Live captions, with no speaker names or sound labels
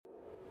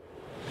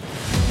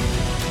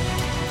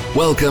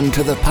Welcome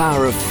to the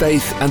Power of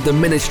Faith and the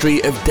ministry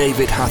of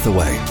David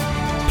Hathaway.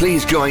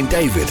 Please join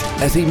David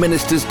as he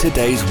ministers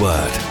today's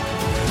word.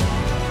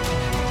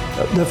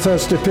 The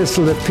first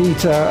epistle of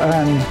Peter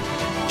and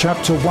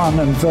chapter 1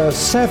 and verse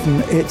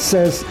 7, it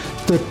says,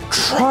 the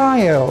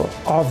trial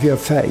of your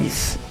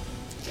faith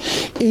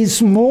is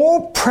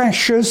more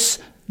precious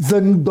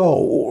than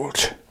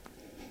gold.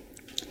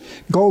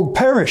 Gold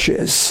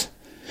perishes,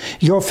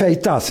 your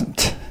faith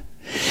doesn't.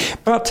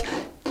 But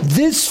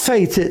this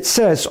faith, it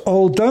says,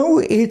 although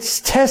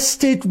it's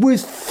tested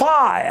with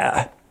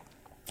fire,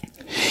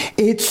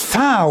 it's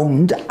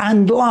found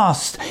and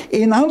lasts.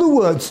 In other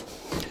words,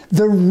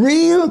 the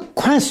real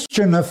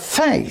question of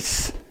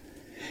faith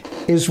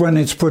is when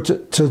it's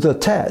put to the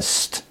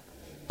test.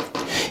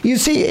 You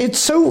see, it's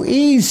so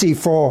easy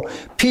for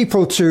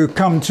people to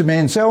come to me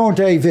and say, oh,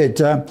 David,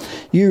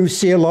 you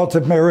see a lot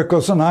of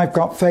miracles and I've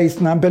got faith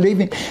and I'm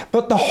believing.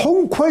 But the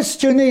whole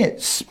question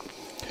is,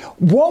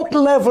 what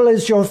level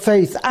is your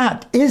faith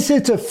at? Is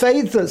it a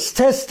faith that's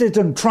tested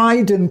and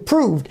tried and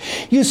proved?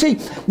 You see,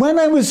 when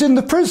I was in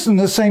the prison,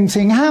 the same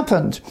thing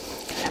happened.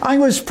 I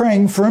was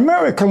praying for a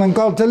miracle and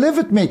God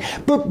delivered me.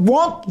 But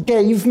what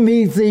gave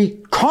me the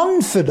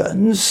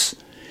confidence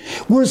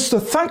was the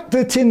fact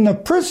that in the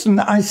prison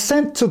I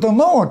said to the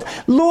Lord,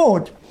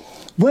 Lord,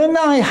 when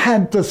I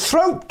had the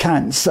throat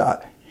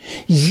cancer,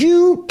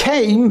 you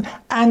came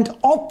and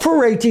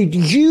operated,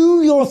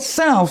 you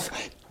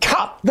yourself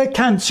cut the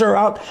cancer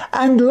out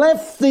and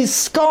left the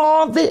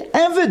scar, the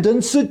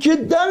evidence that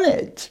you'd done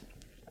it.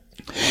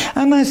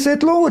 And I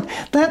said, Lord,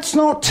 that's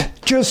not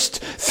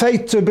just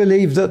faith to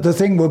believe that the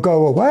thing will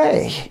go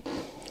away.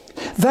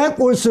 That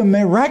was a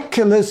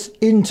miraculous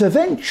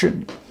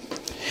intervention.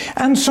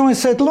 And so I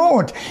said,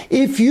 Lord,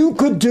 if you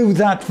could do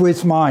that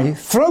with my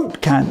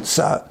throat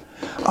cancer,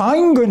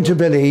 I'm going to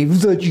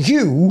believe that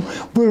you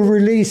will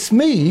release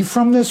me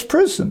from this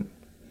prison.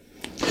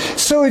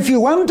 So if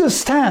you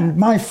understand,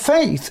 my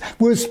faith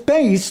was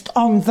based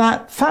on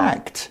that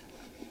fact.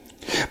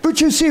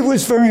 But you see, it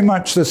was very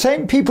much the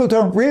same. People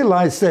don't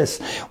realize this.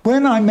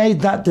 When I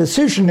made that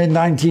decision in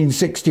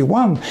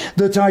 1961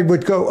 that I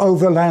would go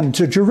overland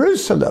to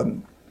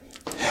Jerusalem,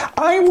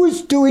 I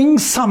was doing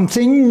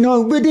something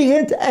nobody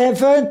had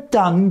ever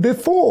done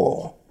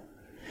before.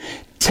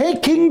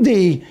 Taking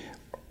the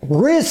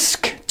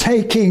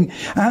risk-taking,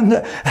 and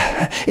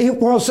it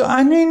was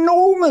an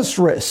enormous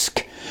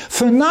risk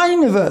for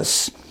 9 of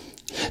us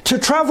to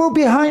travel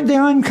behind the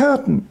Iron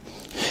Curtain,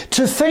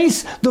 to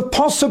face the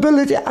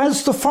possibility,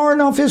 as the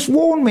Foreign Office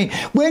warned me,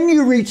 when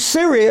you reach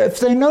Syria, if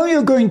they know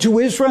you're going to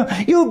Israel,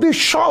 you'll be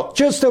shot.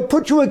 Just to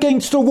put you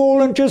against a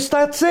wall and just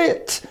that's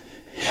it.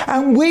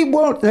 And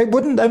they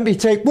wouldn't let me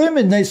take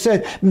women. They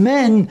said,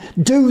 men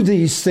do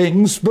these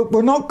things, but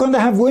we're not going to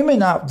have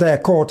women out there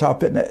caught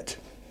up in it.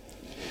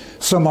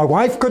 So my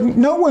wife couldn't,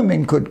 no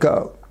women could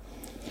go.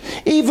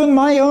 Even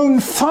my own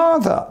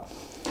father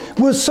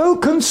was so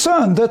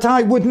concerned that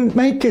I wouldn't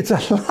make it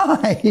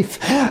alive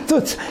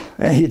that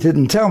he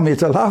didn't tell me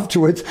till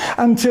afterwards.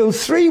 Until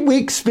 3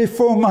 weeks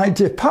before my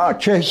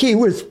departure, he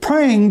was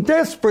praying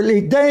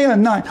desperately day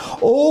and night,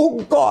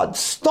 oh God,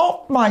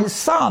 stop my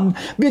son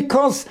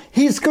because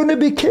he's going to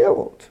be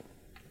killed.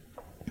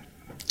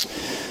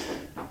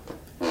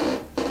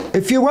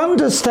 If you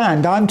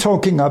understand, I'm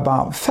talking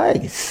about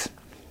faith.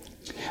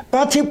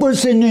 But it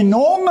was an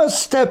enormous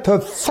step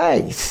of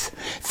faith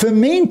for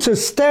me to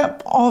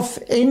step off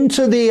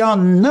into the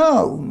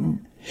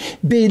unknown,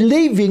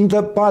 believing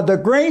that by the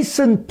grace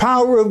and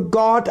power of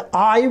God,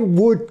 I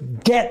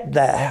would get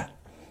there.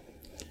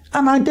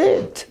 And I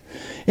did.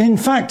 In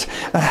fact,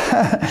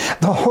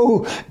 the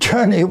whole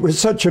journey, it was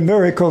such a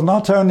miracle.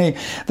 Not only,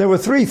 there were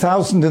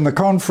 3,000 in the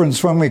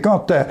conference when we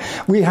got there.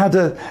 We had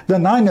the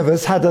 9 of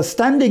us had a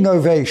standing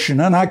ovation,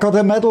 and I got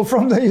a medal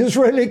from the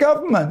Israeli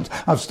government.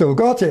 I've still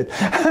got it.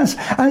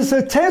 As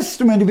a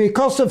testimony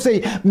because of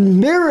the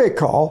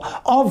miracle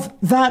of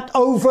that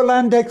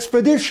overland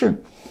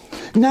expedition.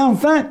 Now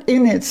that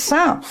in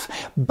itself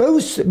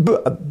boasted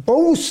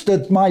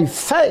my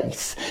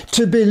faith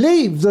to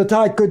believe that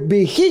I could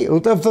be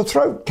healed of the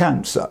throat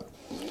cancer.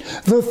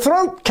 The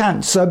throat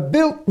cancer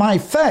built my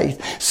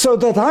faith so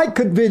that I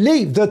could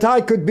believe that I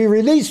could be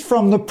released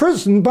from the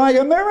prison by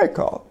a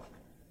miracle.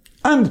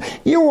 And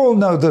you all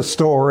know the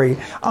story.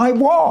 I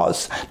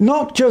was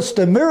not just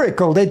a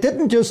miracle. They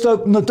didn't just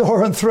open the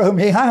door and throw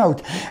me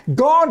out.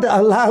 God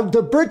allowed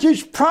the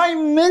British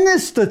Prime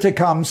Minister to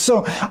come.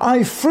 So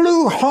I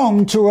flew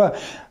home to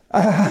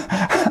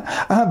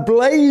a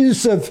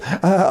blaze of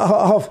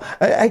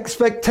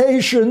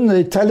expectation.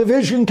 The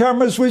television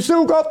cameras, we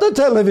still got the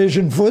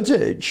television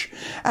footage.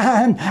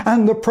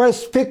 And the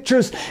press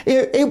pictures.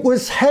 It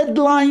was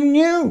headline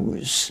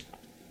news.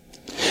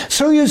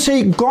 So you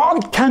see,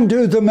 God can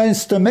do the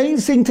most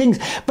amazing things.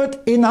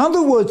 But in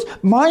other words,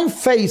 my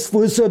faith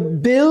was a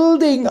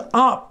building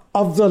up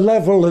of the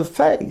level of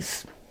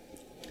faith.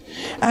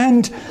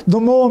 And the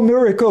more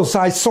miracles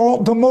I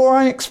saw, the more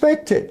I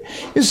expected.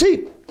 You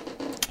see,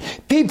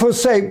 people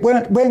say,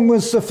 when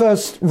was the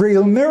first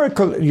real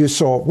miracle you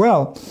saw?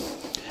 Well,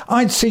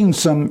 I'd seen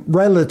some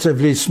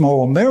relatively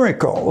small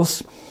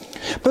miracles,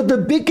 but the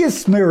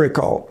biggest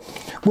miracle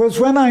was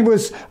when I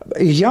was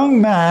a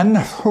young man,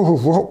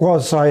 what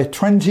was I,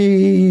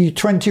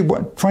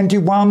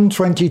 21,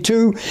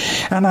 22,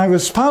 and I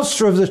was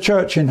pastor of the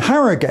church in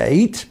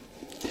Harrogate.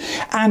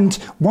 And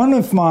one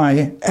of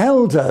my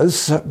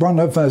elders, one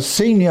of the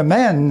senior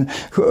men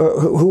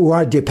who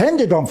I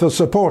depended on for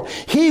support,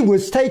 he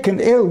was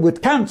taken ill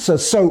with cancer,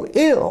 so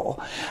ill,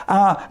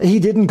 he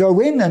didn't go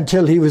in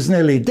until he was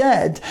nearly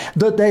dead,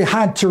 that they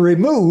had to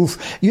remove,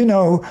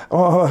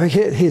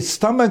 his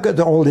stomach,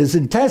 all his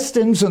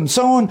intestines and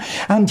so on,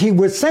 and he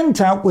was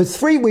sent out with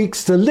 3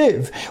 weeks to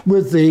live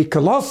with the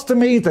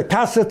colostomy, the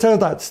catheter,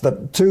 that's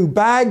the 2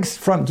 bags,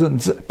 front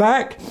and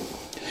back.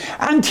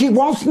 And he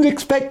wasn't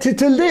expected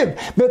to live.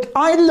 But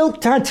I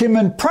looked at him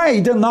and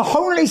prayed, and the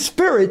Holy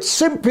Spirit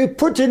simply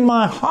put in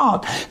my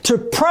heart to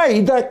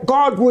pray that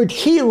God would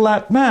heal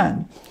that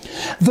man.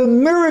 The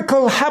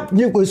miracle happened.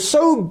 It was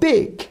so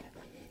big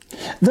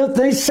that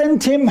they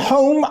sent him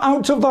home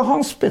out of the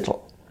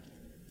hospital.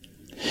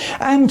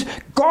 And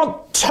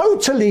God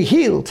totally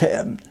healed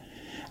him.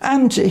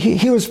 And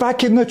he was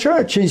back in the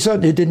church. He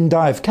certainly didn't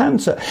die of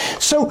cancer.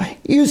 So,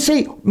 you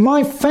see,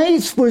 my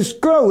faith was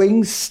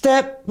growing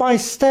step by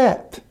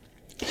step.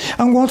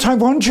 And what I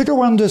want you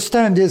to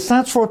understand is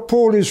that's what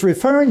Paul is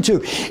referring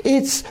to.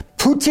 It's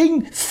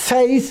putting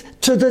faith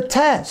to the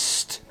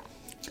test.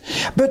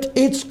 But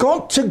it's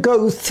got to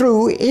go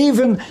through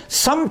even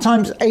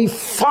sometimes a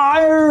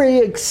fiery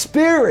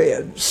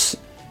experience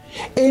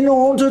in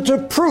order to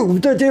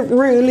prove that it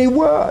really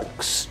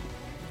works.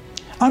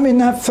 I mean,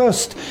 that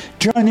first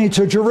journey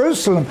to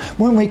Jerusalem,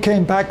 when we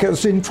came back, it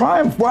was in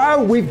triumph.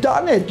 Wow, we've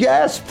done it.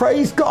 Yes,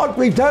 praise God,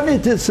 we've done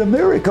it. It's a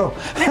miracle.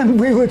 And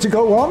we were to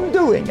go on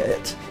doing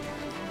it.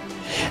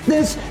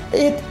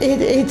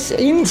 It's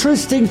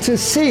interesting to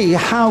see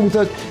how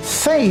that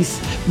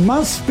faith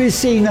must be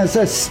seen as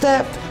a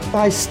step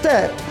by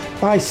step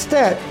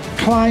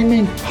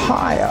climbing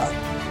higher.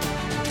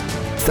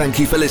 Thank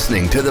you for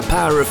listening to The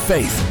Power of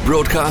Faith,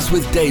 broadcast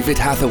with David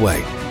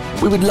Hathaway.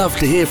 We would love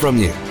to hear from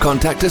you.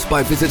 Contact us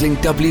by visiting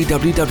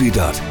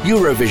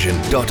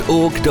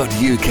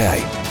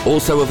www.eurovision.org.uk.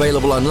 Also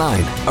available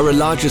online are a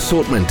large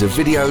assortment of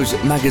videos,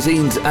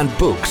 magazines and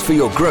books for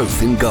your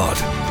growth in God.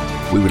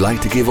 We would like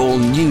to give all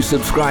new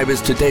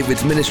subscribers to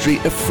David's ministry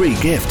a free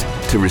gift.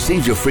 To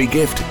receive your free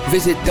gift,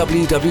 visit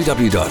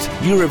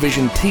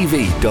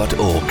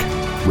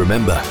www.eurovisiontv.org.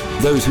 Remember,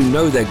 those who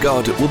know their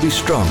God will be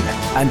strong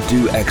and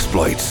do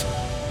exploits.